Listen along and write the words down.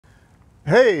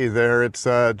Hey there, it's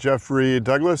Jeffrey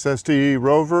Douglas, ST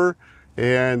Rover,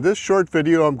 and this short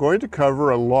video I'm going to cover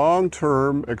a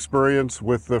long-term experience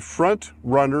with the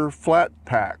FrontRunner Flat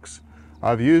Packs.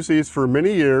 I've used these for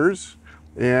many years,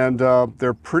 and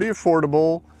they're pretty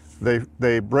affordable.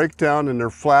 They break down and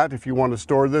they're flat if you want to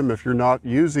store them if you're not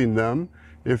using them.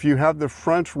 If you have the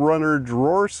FrontRunner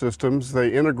drawer systems,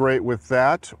 they integrate with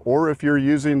that, or if you're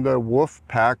using the Wolf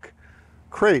Pack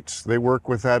crates, they work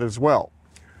with that as well.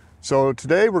 So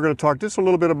today we're going to talk just a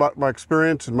little bit about my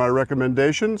experience and my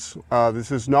recommendations. This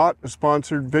is not a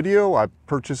sponsored video. I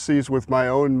purchased these with my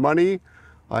own money.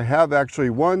 I have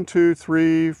actually 1, 2,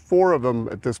 3, 4 of them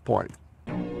at this point.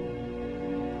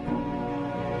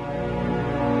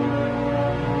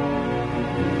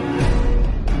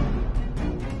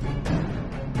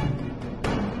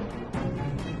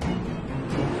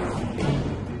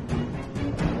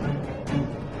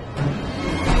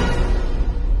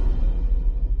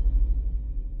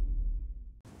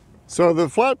 So the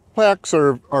flat packs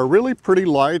are really pretty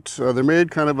light. They're made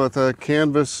kind of with a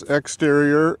canvas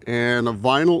exterior and a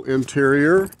vinyl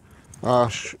interior.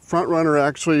 FrontRunner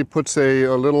actually puts a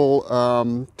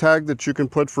little tag that you can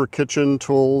put for kitchen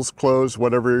tools, clothes,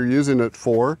 whatever you're using it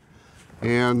for.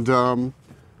 And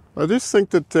I just think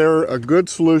that they're a good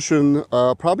solution,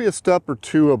 probably a step or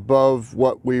two above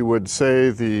what we would say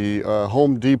the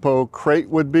Home Depot crate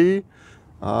would be.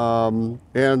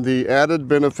 And the added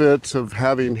benefits of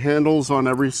having handles on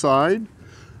every side.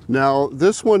 Now,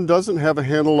 this one doesn't have a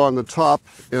handle on the top,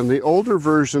 and the older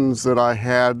versions that I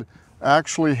had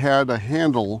actually had a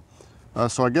handle,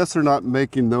 so I guess they're not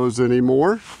making those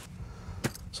anymore.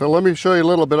 So let me show you a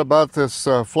little bit about this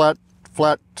flat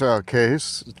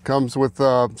case. It comes with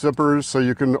zippers, so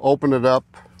you can open it up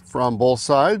from both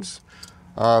sides.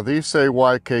 These say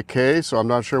YKK, so I'm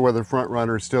not sure whether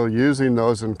FrontRunner is still using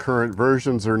those in current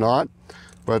versions or not,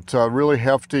 but really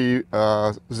hefty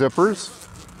zippers.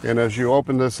 And as you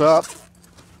open this up,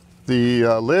 the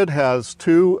lid has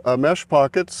two mesh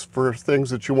pockets for things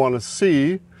that you want to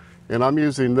see, and I'm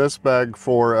using this bag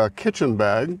for a kitchen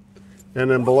bag.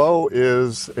 And then below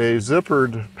is a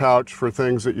zippered pouch for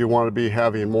things that you want to be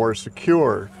having more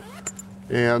secure.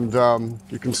 And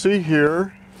you can see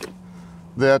here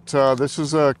that this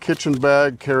is a kitchen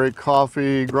bag, carry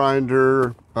coffee,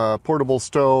 grinder, portable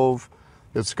stove.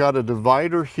 It's got a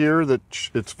divider here that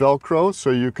it's Velcro,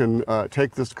 so you can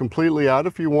take this completely out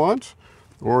if you want,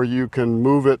 or you can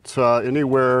move it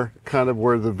anywhere kind of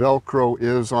where the Velcro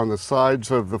is on the sides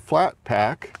of the flat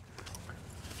pack.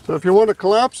 So if you want to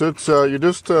collapse it, you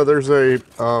just, there's a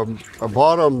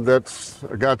bottom that's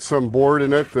got some board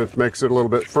in it that makes it a little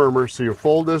bit firmer, so you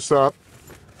fold this up,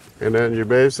 and then you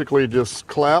basically just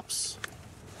collapse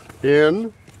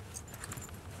in,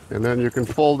 and then you can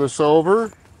fold this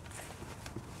over,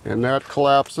 and that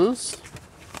collapses,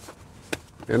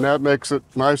 and that makes it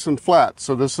nice and flat.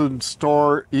 So this would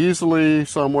store easily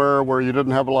somewhere where you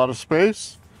didn't have a lot of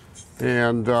space,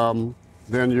 and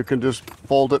then you can just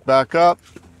fold it back up,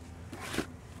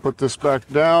 put this back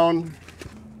down.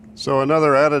 So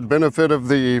another added benefit of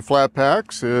the flat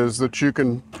packs is that you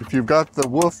can, if you've got the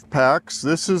Wolf Packs,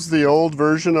 this is the old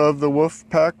version of the Wolf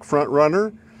Pack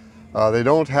FrontRunner. They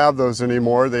don't have those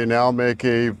anymore. They now make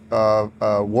a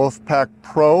Wolf Pack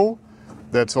Pro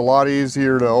that's a lot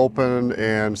easier to open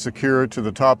and secure to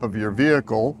the top of your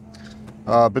vehicle.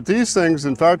 But these things,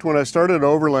 in fact, when I started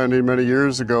overlanding many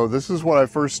years ago, this is what I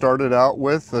first started out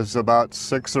with. There's about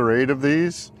 6 or 8 of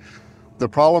these. The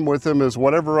problem with them is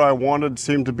whatever I wanted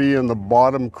seemed to be in the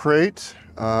bottom crate,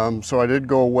 so I did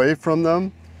go away from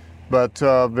them. But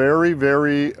very,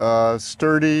 very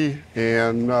sturdy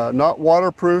and not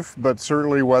waterproof, but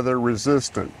certainly weather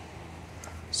resistant.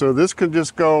 So this could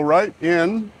just go right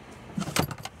in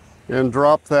and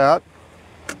drop that.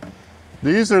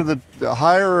 These are the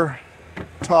higher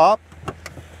top,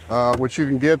 which you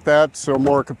can get that, so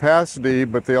more capacity,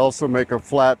 but they also make a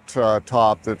flat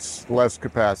top that's less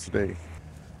capacity.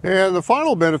 And the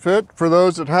final benefit for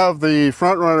those that have the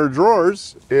FrontRunner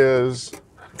drawers is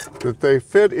that they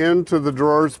fit into the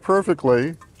drawers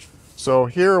perfectly. So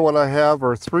here what I have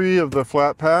are 3 of the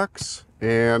flat packs,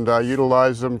 and I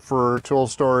utilize them for tool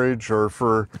storage or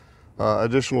for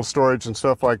additional storage and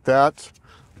stuff like that.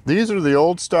 These are the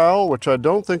old style, which I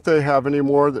don't think they have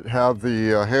anymore, that have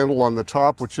the handle on the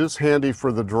top, which is handy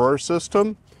for the drawer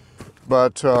system.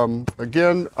 But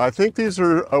again, I think these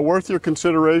are worth your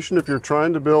consideration if you're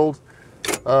trying to build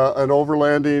an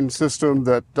overlanding system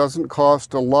that doesn't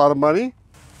cost a lot of money.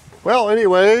 Well,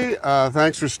 anyway,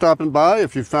 thanks for stopping by.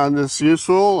 If you found this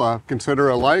useful, consider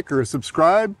a like or a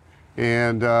subscribe.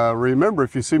 And remember,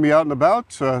 if you see me out and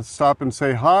about, stop and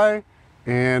say hi.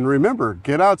 And remember,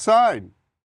 get outside.